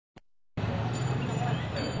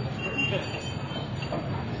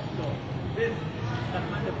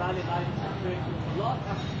valley I was going to a lot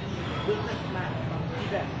of businessmen from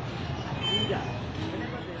Tibet, India.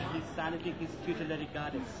 Whenever he's saluting his tutelary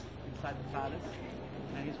goddess inside the palace,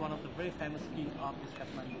 and he's one of the very famous king of this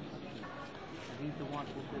Kathmandu country. And he's the one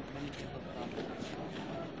who built many temples around this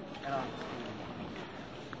area.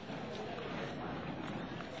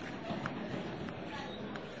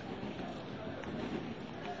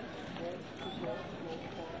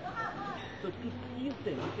 So to tease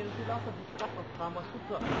them, you can see lots of this stuff of Kama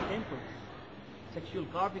Sutra on temples, sexual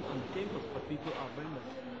carving on temples, but people are very much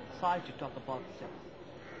shy to talk about sex.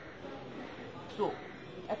 So,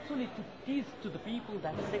 actually to tease to the people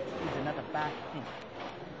that sex is not a bad thing.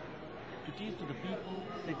 To tease to the people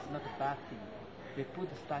sex is not a bad thing. They put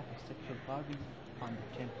this type of sexual carving on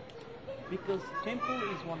the temple. Because temple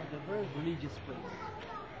is one of the very religious places.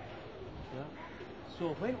 Yeah?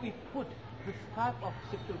 So when we put this type of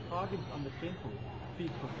sexual carvings on the temple,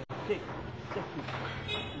 people take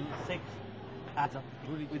sex as a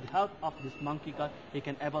with the help of this monkey god, they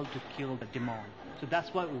can able to kill the demon. So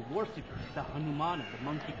that's why we worship the Hanuman, the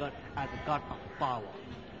monkey god, as a god of power.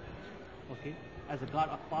 Okay, as a god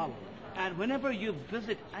of power. And whenever you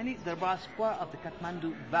visit any Durbar square of the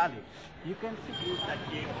Kathmandu valley, you can use that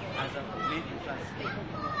cave as a main entrance gate.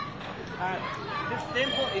 And this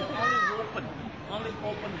temple is only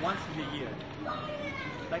open once in a year.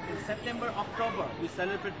 Like in September, October, we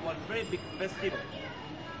celebrate one very big festival.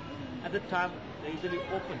 At the time, they usually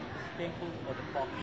open this temple for the public.